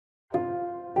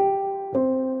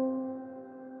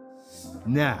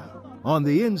Now, on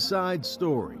the Inside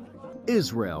Story,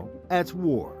 Israel at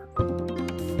war.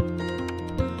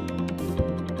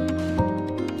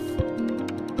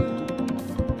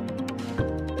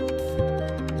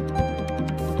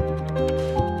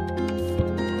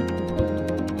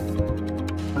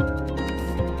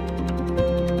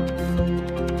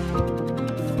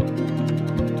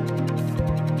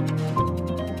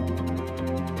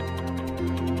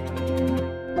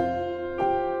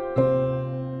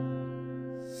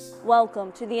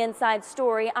 Welcome to the Inside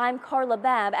Story. I'm Carla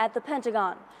Babb at the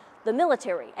Pentagon. The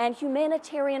military and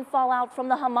humanitarian fallout from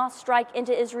the Hamas strike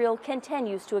into Israel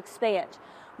continues to expand.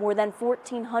 More than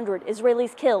 1,400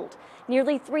 Israelis killed,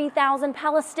 nearly 3,000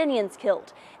 Palestinians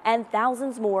killed, and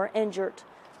thousands more injured.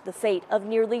 The fate of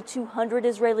nearly 200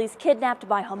 Israelis kidnapped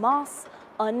by Hamas,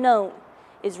 unknown.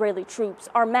 Israeli troops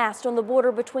are massed on the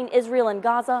border between Israel and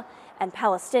Gaza, and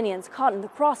Palestinians caught in the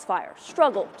crossfire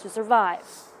struggle to survive.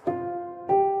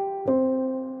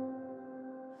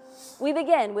 We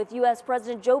begin with U.S.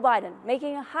 President Joe Biden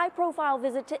making a high-profile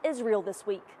visit to Israel this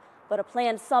week. But a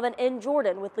planned summit in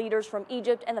Jordan with leaders from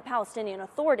Egypt and the Palestinian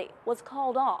Authority was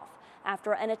called off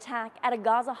after an attack at a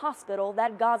Gaza hospital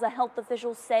that Gaza health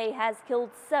officials say has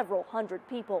killed several hundred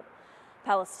people.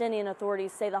 Palestinian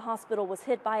authorities say the hospital was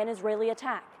hit by an Israeli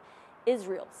attack.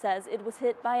 Israel says it was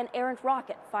hit by an errant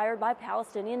rocket fired by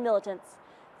Palestinian militants.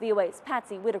 VOA's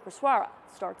Patsy Whitaker-Swara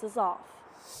starts us off.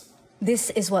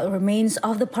 This is what remains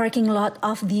of the parking lot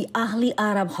of the Ahli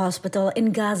Arab Hospital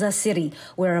in Gaza City,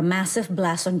 where a massive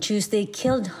blast on Tuesday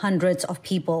killed hundreds of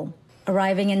people.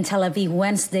 Arriving in Tel Aviv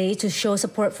Wednesday to show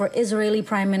support for Israeli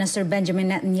Prime Minister Benjamin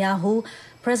Netanyahu,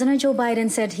 President Joe Biden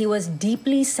said he was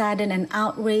deeply saddened and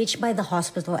outraged by the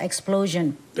hospital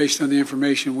explosion. Based on the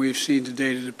information we've seen to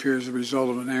date, it appears the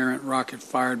result of an errant rocket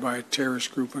fired by a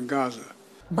terrorist group in Gaza.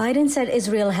 Biden said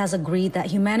Israel has agreed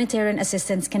that humanitarian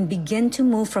assistance can begin to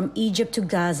move from Egypt to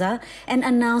Gaza and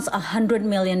announced $100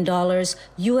 million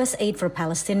U.S. aid for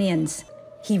Palestinians.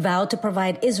 He vowed to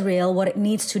provide Israel what it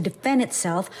needs to defend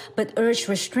itself, but urged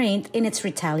restraint in its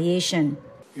retaliation.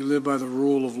 You live by the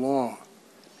rule of law.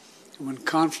 And when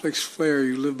conflicts flare,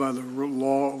 you live by the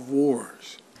law of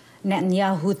wars.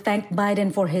 Netanyahu thanked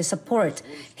Biden for his support.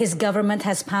 His government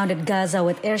has pounded Gaza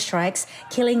with airstrikes,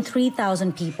 killing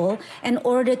 3,000 people, and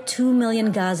ordered 2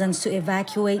 million Gazans to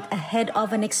evacuate ahead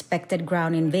of an expected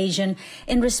ground invasion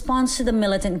in response to the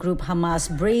militant group Hamas'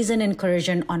 brazen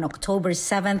incursion on October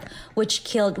 7th, which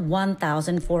killed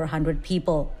 1,400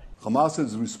 people. Hamas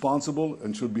is responsible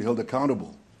and should be held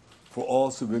accountable for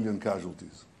all civilian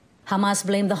casualties. Hamas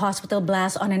blamed the hospital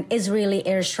blast on an Israeli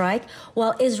airstrike,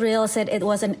 while Israel said it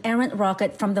was an errant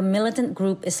rocket from the militant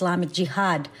group Islamic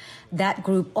Jihad. That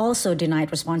group also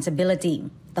denied responsibility.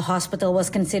 The hospital was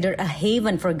considered a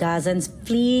haven for Gazans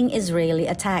fleeing Israeli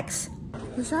attacks.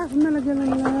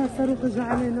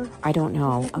 I don't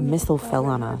know. A missile fell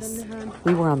on us.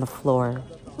 We were on the floor.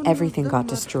 Everything got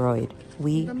destroyed.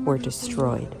 We were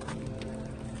destroyed.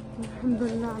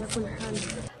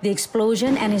 The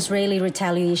explosion and Israeli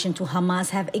retaliation to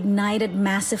Hamas have ignited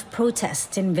massive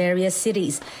protests in various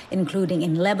cities, including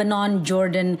in Lebanon,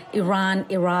 Jordan, Iran,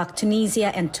 Iraq,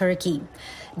 Tunisia, and Turkey.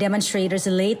 Demonstrators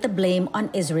laid the blame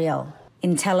on Israel.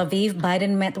 In Tel Aviv,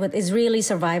 Biden met with Israeli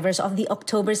survivors of the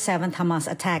October 7th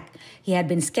Hamas attack. He had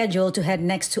been scheduled to head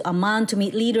next to Amman to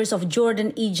meet leaders of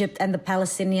Jordan, Egypt, and the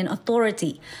Palestinian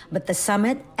Authority, but the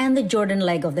summit and the Jordan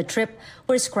leg of the trip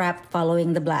were scrapped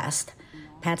following the blast.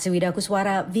 Patsy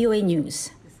Whitaker-Swara, VOA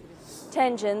News.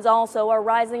 Tensions also are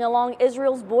rising along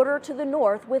Israel's border to the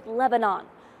north with Lebanon.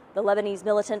 The Lebanese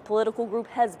militant political group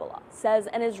Hezbollah says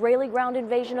an Israeli ground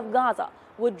invasion of Gaza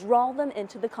would draw them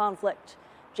into the conflict.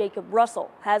 Jacob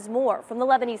Russell has more from the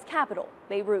Lebanese capital,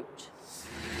 Beirut.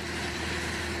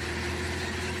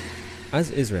 As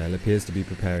Israel appears to be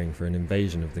preparing for an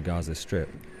invasion of the Gaza Strip,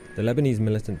 the Lebanese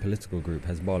militant political group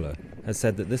Hezbollah has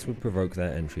said that this would provoke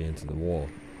their entry into the war.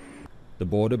 The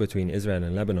border between Israel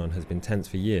and Lebanon has been tense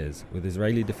for years, with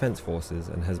Israeli defense forces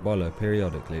and Hezbollah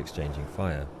periodically exchanging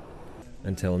fire.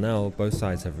 Until now, both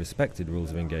sides have respected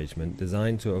rules of engagement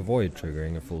designed to avoid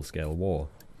triggering a full-scale war.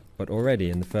 But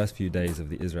already in the first few days of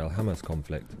the Israel-Hamas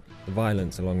conflict, the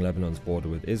violence along Lebanon's border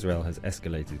with Israel has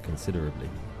escalated considerably,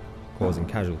 causing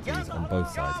casualties on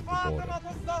both sides of the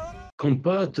border.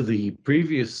 Compared to the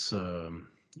previous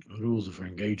rules of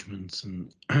engagement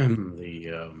and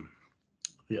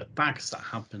the attacks that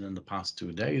happened in the past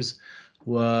 2 days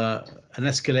were an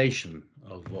escalation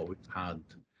of what we've had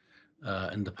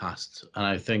in the past. And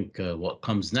I think what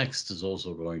comes next is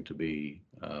also going to be,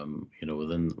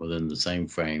 within the same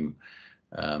frame,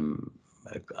 and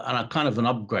a kind of an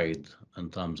upgrade in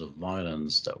terms of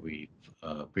violence that we've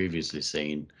previously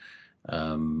seen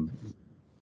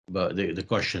But the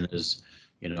question is,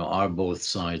 are both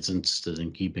sides interested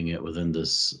in keeping it within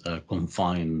this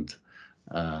confined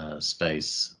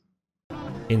space?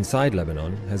 Inside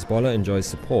Lebanon, Hezbollah enjoys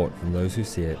support from those who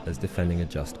see it as defending a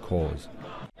just cause.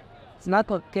 It's not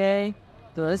okay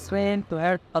to Israel to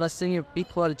hurt Palestinian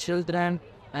people, children,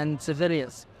 and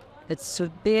civilians. It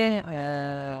should be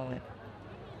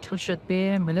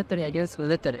military against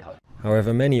military.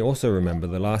 However, many also remember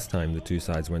the last time the two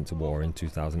sides went to war in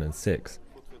 2006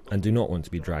 and do not want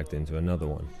to be dragged into another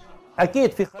one.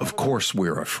 Of course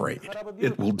we're afraid.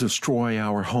 It will destroy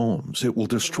our homes. It will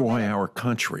destroy our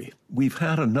country. We've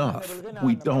had enough.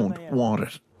 We don't want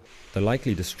it. The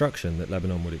likely destruction that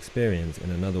Lebanon would experience in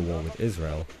another war with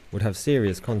Israel would have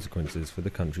serious consequences for the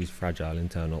country's fragile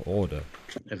internal order.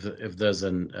 If there's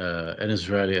a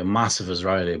massive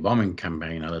Israeli bombing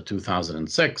campaign out of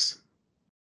 2006,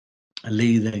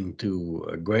 leading to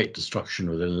a great destruction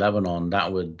within Lebanon,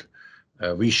 that would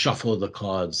reshuffle the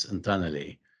cards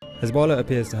internally. Hezbollah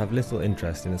appears to have little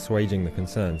interest in assuaging the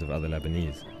concerns of other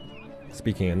Lebanese.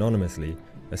 Speaking anonymously,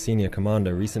 a senior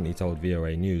commander recently told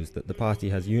VOA News that the party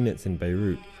has units in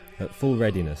Beirut at full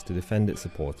readiness to defend its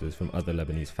supporters from other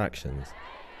Lebanese factions.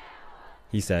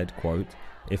 He said, quote,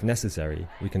 "If necessary,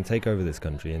 we can take over this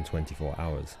country in 24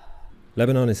 hours."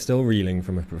 Lebanon is still reeling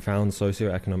from a profound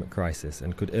socio-economic crisis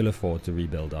and could ill afford to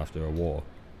rebuild after a war.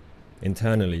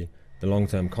 Internally, the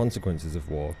long-term consequences of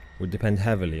war would depend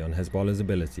heavily on Hezbollah's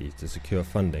ability to secure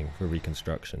funding for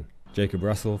reconstruction. Jacob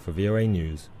Russell for VOA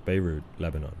News, Beirut,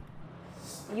 Lebanon.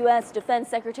 U.S. Defense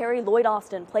Secretary Lloyd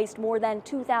Austin placed more than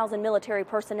 2,000 military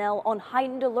personnel on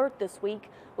heightened alert this week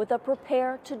with a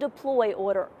prepare to deploy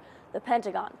order. The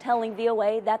Pentagon telling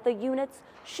VOA that the units,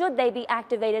 should they be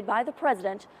activated by the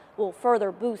president, will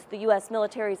further boost the U.S.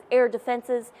 military's air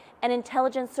defenses and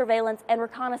intelligence, surveillance, and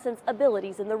reconnaissance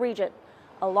abilities in the region,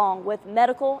 along with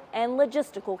medical and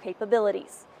logistical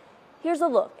capabilities. Here's a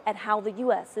look at how the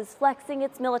U.S. is flexing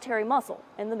its military muscle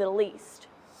in the Middle East.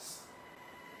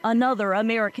 Another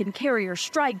American carrier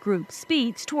strike group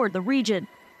speeds toward the region.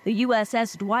 The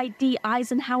USS Dwight D.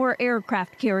 Eisenhower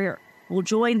aircraft carrier will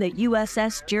join the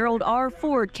USS Gerald R.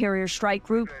 Ford carrier strike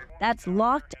group that's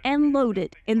locked and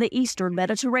loaded in the eastern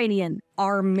Mediterranean.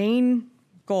 Our main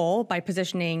goal by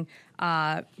positioning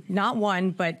not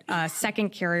one, but a second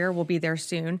carrier will be there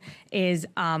soon, is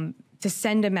to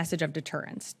send a message of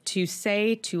deterrence, to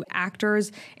say to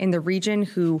actors in the region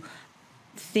who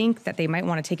think that they might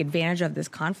want to take advantage of this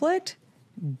conflict,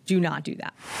 do not do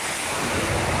that.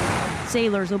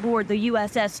 Sailors aboard the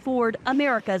USS Ford,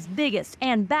 America's biggest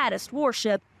and baddest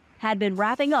warship, had been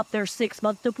wrapping up their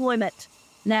 6-month deployment.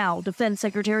 Now, Defense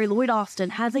Secretary Lloyd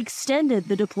Austin has extended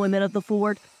the deployment of the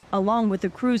Ford, along with the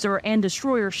cruiser and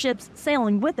destroyer ships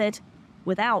sailing with it,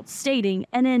 without stating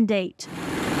an end date.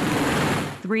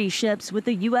 3 ships with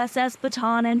the USS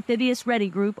Bataan Amphibious Ready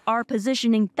Group are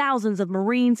positioning thousands of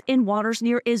Marines in waters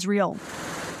near Israel.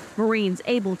 Marines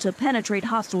able to penetrate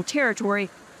hostile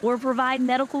territory or provide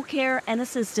medical care and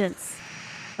assistance.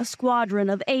 A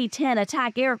squadron of A-10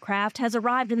 attack aircraft has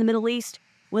arrived in the Middle East,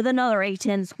 with another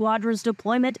A-10 squadron's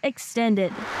deployment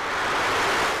extended.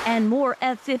 And more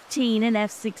F-15 and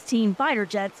F-16 fighter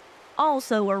jets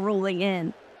also are rolling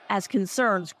in, as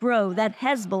concerns grow that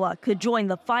Hezbollah could join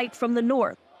the fight from the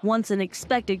north once an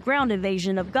expected ground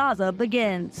invasion of Gaza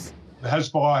begins.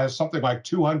 Hezbollah has something like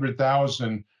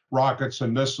 200,000 rockets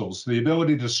and missiles. The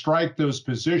ability to strike those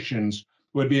positions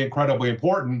would be incredibly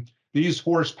important. These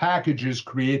force packages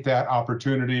create that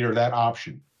opportunity or that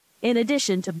option. In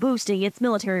addition to boosting its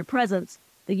military presence,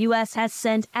 the U.S. has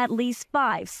sent at least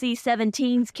 5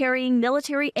 C-17s carrying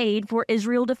military aid for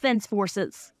Israel Defense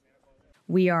Forces.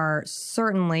 We are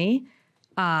certainly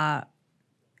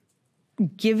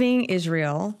giving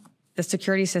Israel the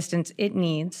security assistance it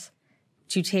needs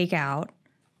to take out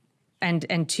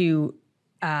and to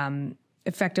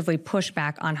effectively push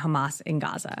back on Hamas in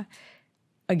Gaza.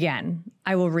 Again,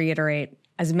 I will reiterate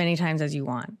as many times as you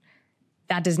want.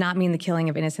 That does not mean the killing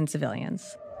of innocent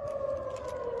civilians.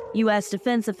 U.S.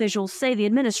 defense officials say the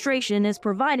administration is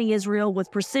providing Israel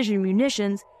with precision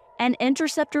munitions and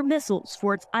interceptor missiles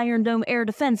for its Iron Dome air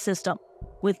defense system,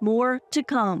 with more to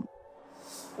come.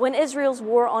 When Israel's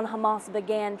war on Hamas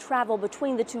began, travel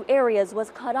between the two areas was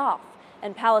cut off,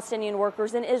 and Palestinian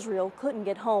workers in Israel couldn't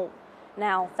get home.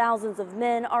 Now, thousands of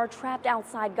men are trapped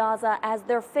outside Gaza as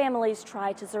their families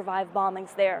try to survive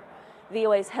bombings there.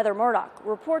 VOA's Heather Murdoch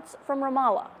reports from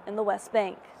Ramallah in the West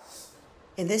Bank.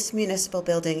 In this municipal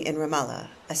building in Ramallah,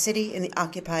 a city in the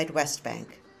occupied West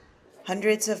Bank,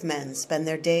 hundreds of men spend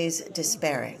their days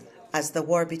despairing as the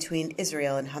war between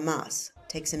Israel and Hamas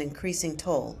takes an increasing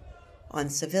toll on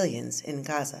civilians in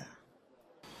Gaza.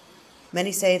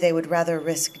 Many say they would rather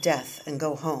risk death and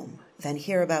go home than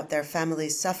hear about their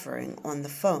family's suffering on the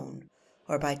phone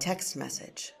or by text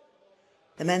message.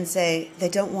 The men say they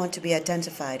don't want to be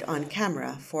identified on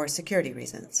camera for security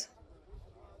reasons.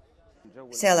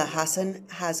 Salah Hassan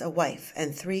has a wife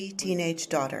and 3 teenage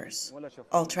daughters,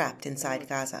 all trapped inside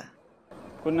Gaza.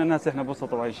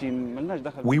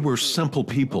 We were simple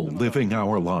people living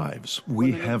our lives.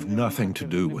 We have nothing to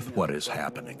do with what is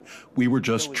happening. We were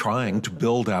just trying to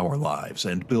build our lives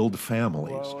and build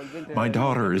families. My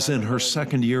daughter is in her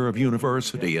 2nd year of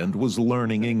university and was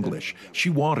learning English.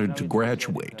 She wanted to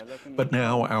graduate, but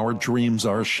now our dreams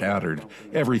are shattered.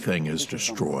 Everything is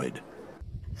destroyed.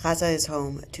 Gaza is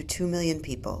home to 2 million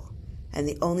people, and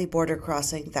the only border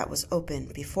crossing that was open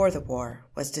before the war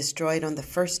was destroyed on the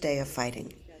first day of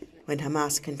fighting, when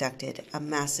Hamas conducted a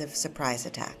massive surprise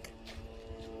attack.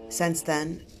 Since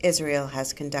then, Israel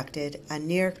has conducted a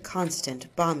near-constant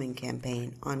bombing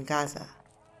campaign on Gaza.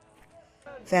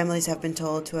 Families have been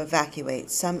told to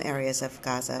evacuate some areas of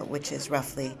Gaza, which is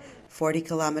roughly 40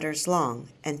 kilometers long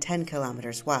and 10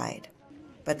 kilometers wide,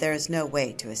 but there is no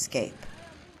way to escape.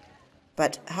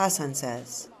 But Hassan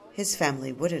says his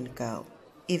family wouldn't go,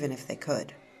 even if they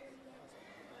could.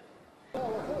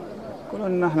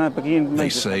 They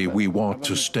say we want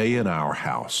to stay in our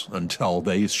house until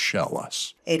they shell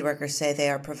us. Aid workers say they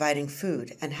are providing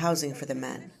food and housing for the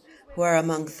men, who are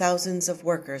among thousands of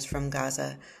workers from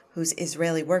Gaza whose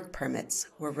Israeli work permits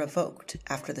were revoked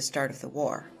after the start of the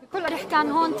war.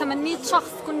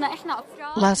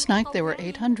 Last night there were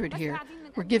 800 here.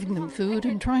 We're giving them food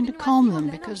and trying to calm them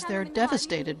because they're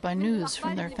devastated by news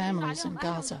from their families in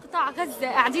Gaza.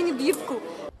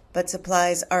 But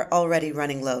supplies are already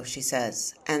running low, she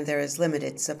says, and there is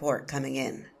limited support coming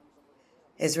in.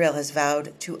 Israel has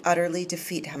vowed to utterly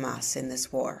defeat Hamas in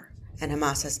this war, and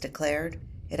Hamas has declared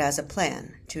it has a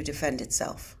plan to defend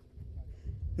itself.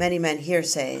 Many men here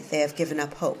say they have given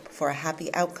up hope for a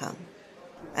happy outcome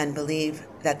and believe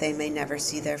that they may never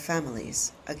see their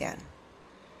families again.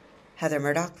 Heather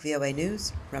Murdoch, VOA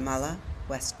News, Ramallah,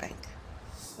 West Bank.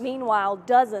 Meanwhile,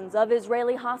 dozens of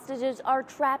Israeli hostages are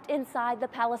trapped inside the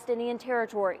Palestinian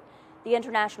territory. The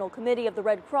International Committee of the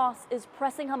Red Cross is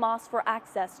pressing Hamas for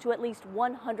access to at least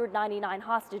 199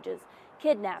 hostages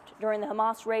kidnapped during the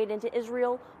Hamas raid into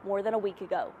Israel more than a week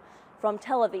ago. From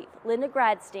Tel Aviv, Linda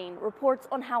Gradstein reports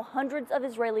on how hundreds of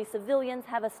Israeli civilians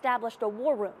have established a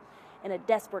war room in a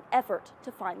desperate effort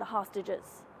to find the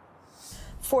hostages.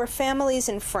 For families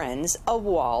and friends, a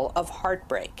wall of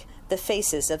heartbreak. The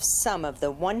faces of some of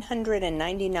the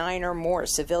 199 or more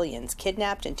civilians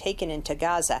kidnapped and taken into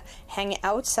Gaza hang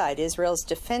outside Israel's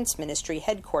Defense Ministry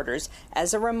headquarters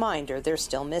as a reminder they're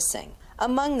still missing.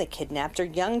 Among the kidnapped are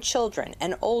young children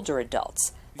and older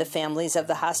adults. The families of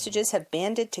the hostages have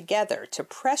banded together to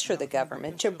pressure the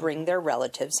government to bring their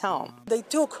relatives home. They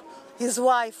took his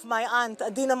wife, my aunt,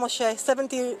 Adina Moshe,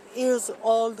 70 years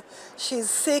old. She's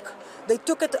sick. They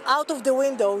took it out of the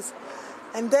windows.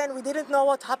 And then we didn't know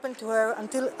what happened to her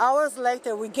until hours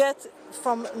later we get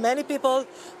from many people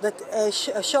that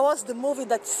show us the movie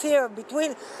that's here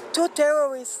between 2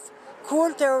 terrorists,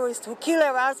 cruel terrorists who killed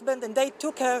her husband, and they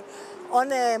took her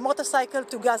on a motorcycle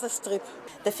to Gaza Strip.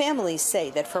 The families say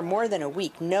that for more than a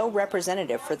week, no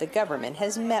representative for the government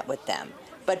has met with them.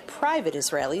 But private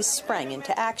Israelis sprang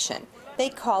into action. They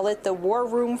call it the War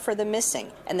Room for the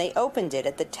Missing, and they opened it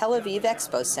at the Tel Aviv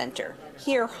Expo Center.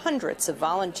 Here, hundreds of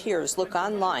volunteers look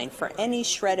online for any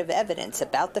shred of evidence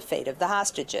about the fate of the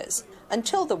hostages.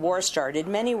 Until the war started,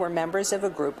 many were members of a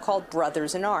group called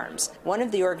Brothers in Arms, one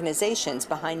of the organizations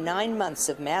behind 9 months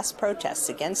of mass protests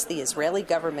against the Israeli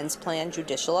government's planned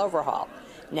judicial overhaul.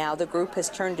 Now the group has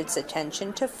turned its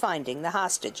attention to finding the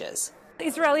hostages.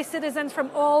 Israeli citizens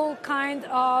from all kinds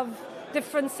of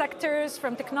different sectors,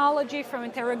 from technology, from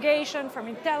interrogation, from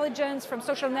intelligence, from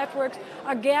social networks,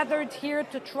 are gathered here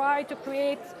to try to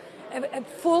create a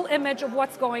full image of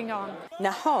what's going on.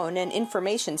 Nahon, an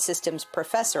information systems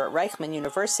professor at Reichman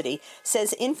University,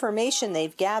 says information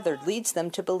they've gathered leads them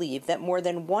to believe that more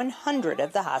than 100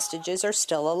 of the hostages are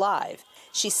still alive.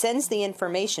 She sends the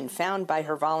information found by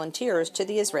her volunteers to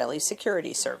the Israeli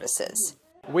security services.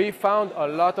 We found a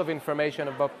lot of information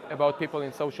about people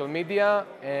in social media.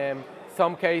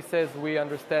 Some cases we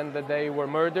understand that they were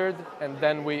murdered, and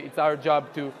then it's our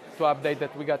job to update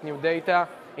that we got new data.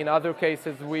 In other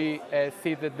cases, we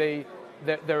see that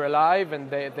they're alive, and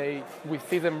we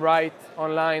see them write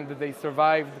online that they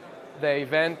survived the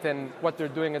event and what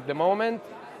they're doing at the moment.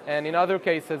 And in other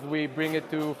cases, we bring it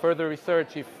to further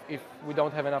research if we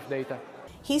don't have enough data.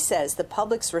 He says the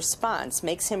public's response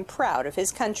makes him proud of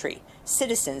his country.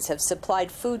 Citizens have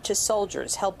supplied food to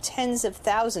soldiers, helped tens of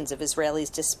thousands of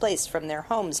Israelis displaced from their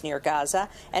homes near Gaza,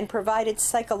 and provided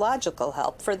psychological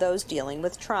help for those dealing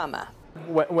with trauma.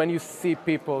 When you see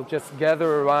people just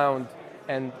gather around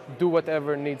and do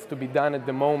whatever needs to be done at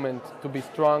the moment to be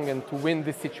strong and to win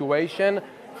this situation,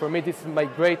 for me this is my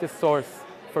greatest source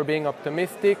for being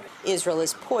optimistic. Israel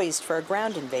is poised for a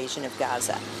ground invasion of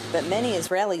Gaza, but many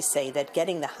Israelis say that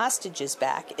getting the hostages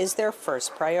back is their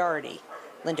first priority.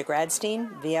 Linda Gradstein,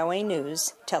 VOA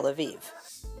News, Tel Aviv.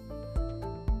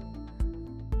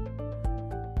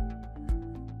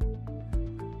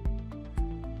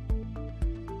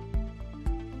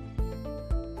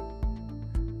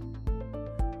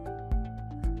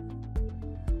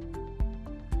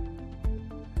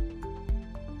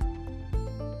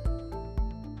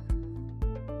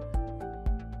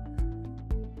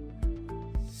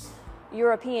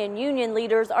 European Union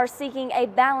leaders are seeking a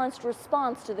balanced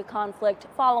response to the conflict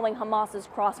following Hamas's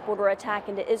cross-border attack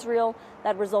into Israel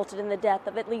that resulted in the death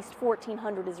of at least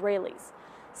 1,400 Israelis.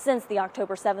 Since the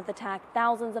October 7th attack,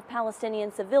 thousands of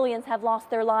Palestinian civilians have lost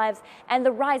their lives, and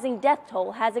the rising death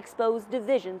toll has exposed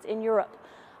divisions in Europe.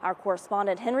 Our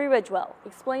correspondent Henry Ridgewell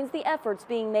explains the efforts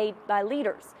being made by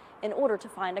leaders in order to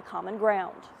find a common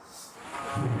ground.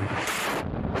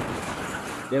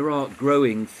 There are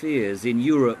growing fears in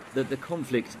Europe that the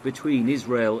conflict between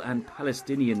Israel and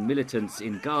Palestinian militants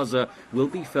in Gaza will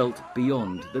be felt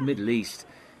beyond the Middle East.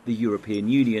 The European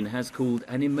Union has called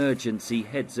an emergency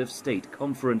heads of state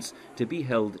conference to be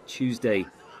held Tuesday.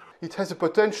 It has the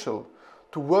potential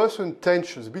to worsen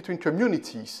tensions between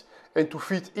communities and to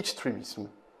feed extremism.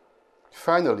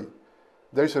 Finally,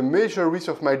 there is a major risk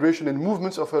of migration and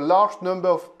movements of a large number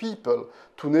of people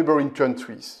to neighboring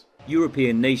countries.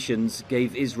 European nations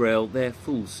gave Israel their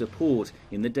full support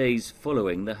in the days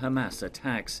following the Hamas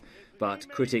attacks. But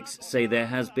critics say there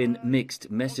has been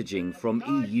mixed messaging from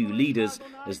EU leaders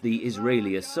as the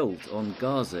Israeli assault on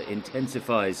Gaza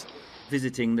intensifies.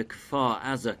 Visiting the Kfar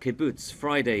Aza kibbutz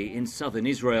Friday in southern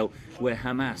Israel, where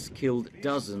Hamas killed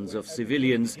dozens of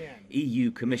civilians,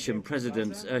 EU Commission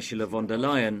President Ursula von der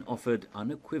Leyen offered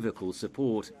unequivocal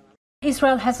support.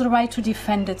 Israel has the right to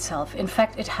defend itself. In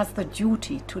fact, it has the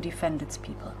duty to defend its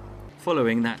people.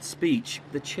 Following that speech,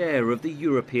 the chair of the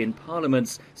European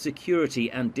Parliament's Security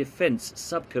and Defence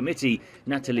Subcommittee,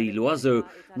 Nathalie Loiseau,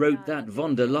 wrote that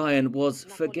von der Leyen was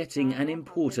forgetting an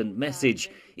important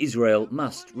message. Israel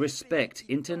must respect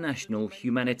international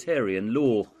humanitarian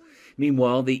law.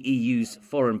 Meanwhile, the EU's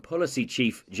foreign policy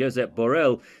chief, Josep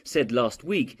Borrell, said last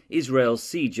week Israel's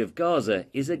siege of Gaza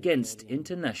is against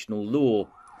international law.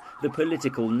 The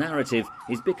political narrative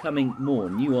is becoming more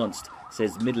nuanced,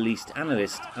 says Middle East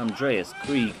analyst Andreas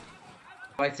Krieg.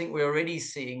 I think we're already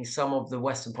seeing some of the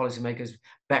Western policymakers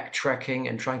backtracking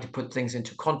and trying to put things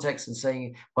into context and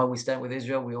saying, while we stand with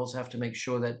Israel, we also have to make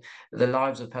sure that the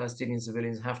lives of Palestinian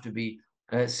civilians have to be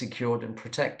secured and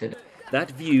protected.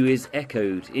 That view is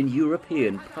echoed in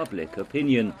European public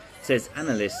opinion, says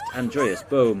analyst Andreas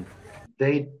Bohm.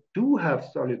 They do have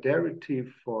solidarity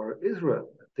for Israel,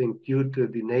 I think, due to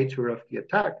the nature of the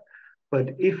attack.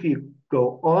 But if you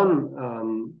go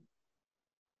on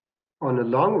a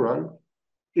long run,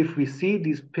 if we see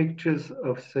these pictures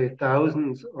of, say,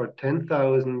 thousands or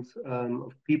 10,000s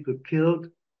of people killed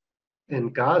in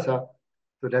Gaza,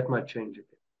 so that might change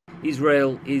again.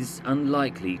 Israel is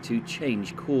unlikely to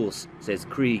change course, says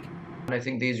Krieg. I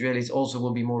think the Israelis also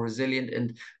will be more resilient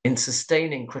in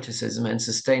sustaining criticism and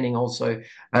sustaining also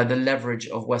the leverage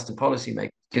of Western policymakers,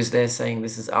 because they're saying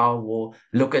this is our war,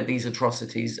 look at these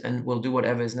atrocities, and we'll do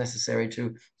whatever is necessary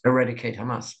to eradicate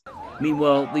Hamas.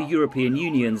 Meanwhile, the European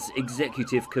Union's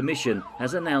Executive Commission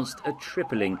has announced a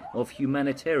tripling of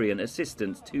humanitarian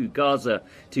assistance to Gaza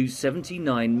to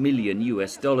 $79 million.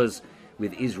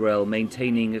 With Israel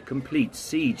maintaining a complete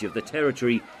siege of the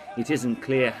territory, it isn't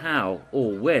clear how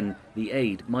or when the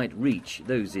aid might reach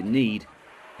those in need.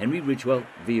 Henry Ridgewell,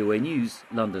 VOA News,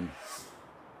 London.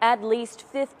 At least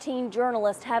 15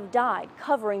 journalists have died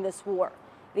covering this war.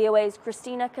 VOA's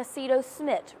Christina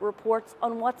Casido-Smith reports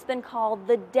on what's been called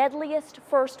the deadliest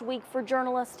first week for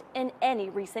journalists in any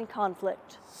recent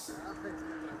conflict.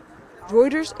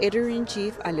 Reuters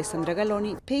editor-in-chief Alessandra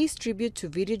Galloni pays tribute to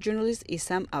video journalist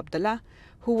Issam Abdallah,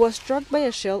 who was struck by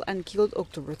a shell and killed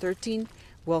October 13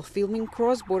 while filming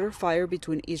cross-border fire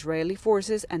between Israeli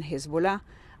forces and Hezbollah,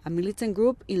 a militant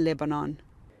group in Lebanon.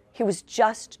 He was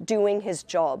just doing his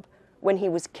job when he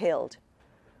was killed.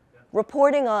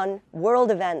 Reporting on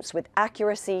world events with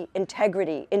accuracy,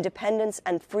 integrity, independence,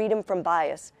 and freedom from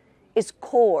bias is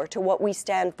core to what we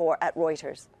stand for at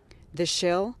Reuters. The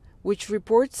shell, which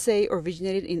reports say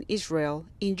originated in Israel,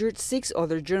 injured 6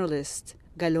 other journalists.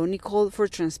 Galoni called for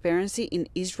transparency in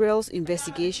Israel's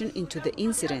investigation into the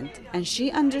incident, and she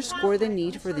underscored the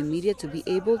need for the media to be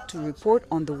able to report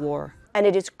on the war. And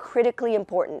it is critically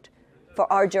important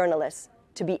for our journalists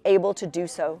to be able to do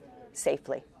so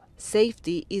safely.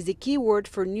 Safety is the key word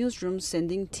for newsrooms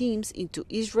sending teams into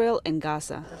Israel and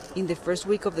Gaza. In the first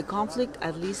week of the conflict,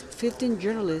 at least 15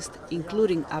 journalists,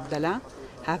 including Abdallah,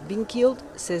 have been killed,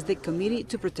 says the Committee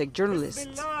to Protect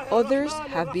Journalists. Others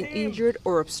have been injured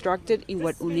or obstructed in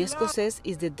what UNESCO says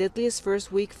is the deadliest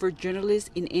first week for journalists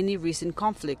in any recent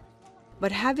conflict.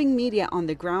 But having media on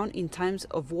the ground in times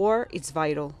of war is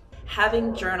vital.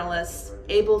 Having journalists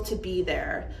able to be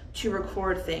there to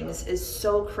record things is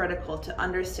so critical to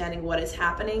understanding what is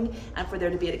happening and for there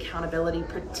to be an accountability,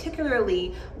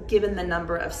 particularly given the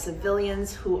number of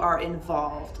civilians who are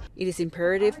involved. It is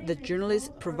imperative that journalists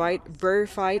provide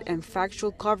verified and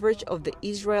factual coverage of the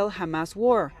Israel-Hamas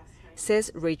war, says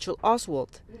Rachel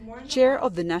Oswald, chair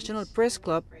of the National Press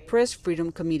Club Press Freedom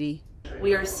Committee.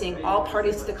 We are seeing all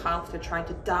parties to the conflict trying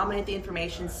to dominate the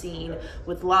information scene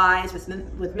with lies,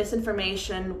 with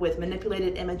misinformation, with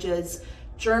manipulated images.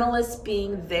 Journalists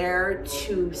being there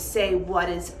to say what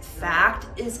is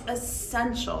fact is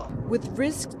essential. With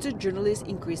risks to journalists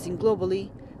increasing globally,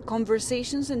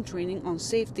 conversations and training on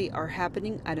safety are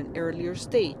happening at an earlier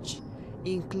stage,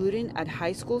 including at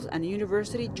high schools and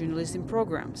university journalism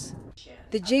programs.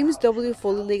 The James W.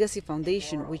 Foley Legacy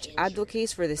Foundation, which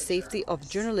advocates for the safety of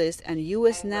journalists and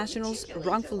U.S. nationals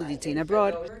wrongfully detained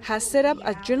abroad, has set up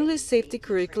a journalist safety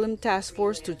curriculum task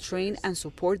force to train and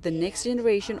support the next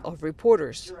generation of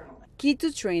reporters. Key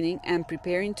to training and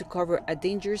preparing to cover a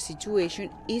dangerous situation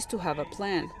is to have a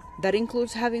plan. That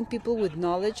includes having people with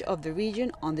knowledge of the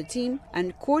region on the team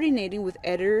and coordinating with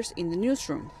editors in the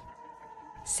newsroom.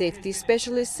 Safety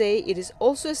specialists say it is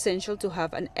also essential to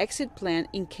have an exit plan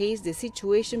in case the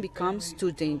situation becomes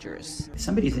too dangerous. If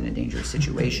somebody's in a dangerous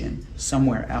situation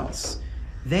somewhere else,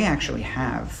 they actually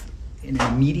have, in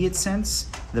an immediate sense,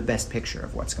 the best picture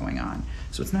of what's going on.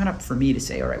 So it's not up for me to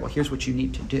say, all right, well, here's what you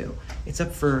need to do. It's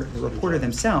up for the reporter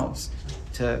themselves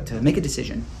to make a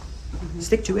decision,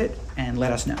 stick to it, and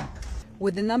let us know.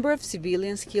 With the number of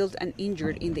civilians killed and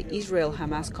injured in the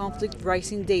Israel-Hamas conflict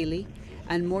rising daily,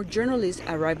 and more journalists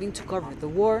arriving to cover the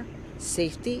war,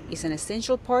 safety is an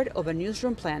essential part of a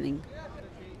newsroom planning.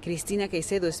 Cristina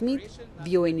Caicedo-Smith,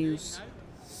 VOA News.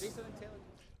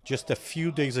 Just a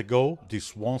few days ago,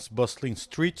 these once bustling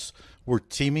streets were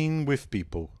teeming with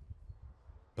people.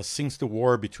 But since the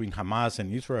war between Hamas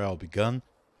and Israel began,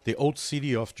 the old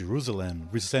city of Jerusalem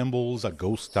resembles a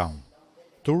ghost town.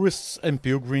 Tourists and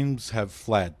pilgrims have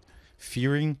fled,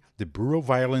 fearing the brutal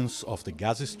violence of the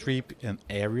Gaza Strip and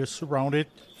areas surrounded,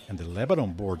 and the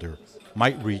Lebanon border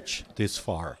might reach this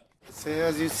far. So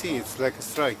as you see, it's like a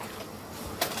strike.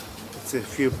 It's a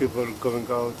few people going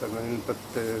out, but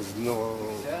there's no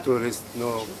tourists,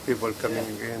 no people coming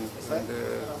in, and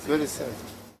it's very sad.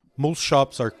 Most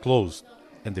shops are closed,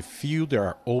 and the few that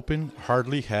are open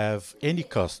hardly have any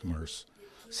customers.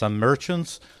 Some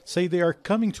merchants say they are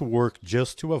coming to work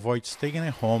just to avoid staying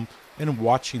at home and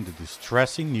watching the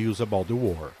distressing news about the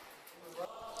war.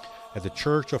 At the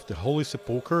Church of the Holy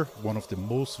Sepulchre, one of the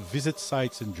most visited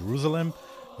sites in Jerusalem,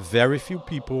 very few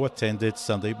people attended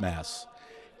Sunday Mass.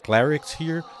 Clerics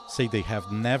here say they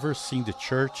have never seen the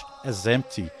church as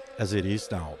empty as it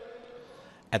is now.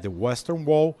 At the Western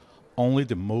Wall, only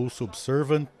the most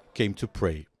observant came to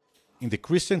pray. In the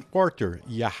Christian quarter,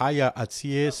 Yahya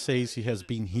Atzieh says he has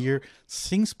been here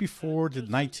since before the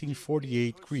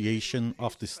 1948 creation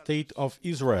of the State of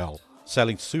Israel,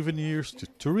 selling souvenirs to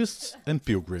tourists and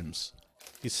pilgrims.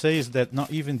 He says that not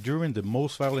even during the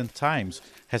most violent times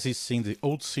has he seen the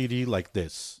old city like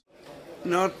this.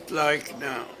 Not like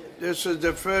now. This is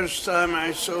the first time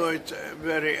I saw it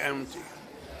very empty,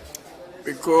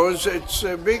 because it's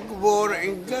a big war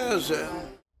in Gaza.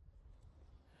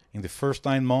 In the first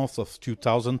 9 months of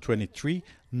 2023,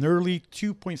 nearly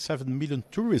 2.7 million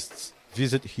tourists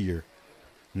visit here.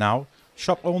 Now,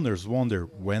 shop owners wonder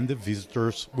when the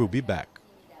visitors will be back.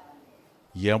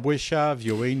 Yambuesha,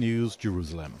 VOA News,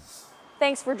 Jerusalem.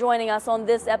 Thanks for joining us on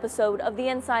this episode of The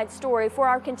Inside Story for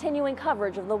our continuing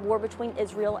coverage of the war between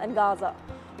Israel and Gaza.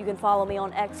 You can follow me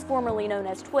on X, formerly known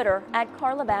as Twitter,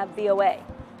 @CarlaBabVOA.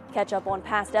 Catch up on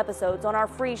past episodes on our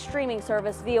free streaming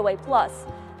service, VOA Plus.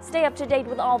 Stay up to date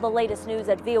with all the latest news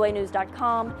at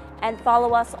voanews.com and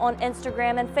follow us on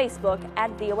Instagram and Facebook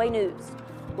 @VOA News.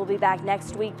 We'll be back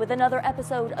next week with another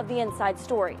episode of The Inside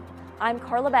Story. I'm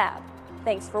Carla Babb.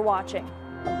 Thanks for watching.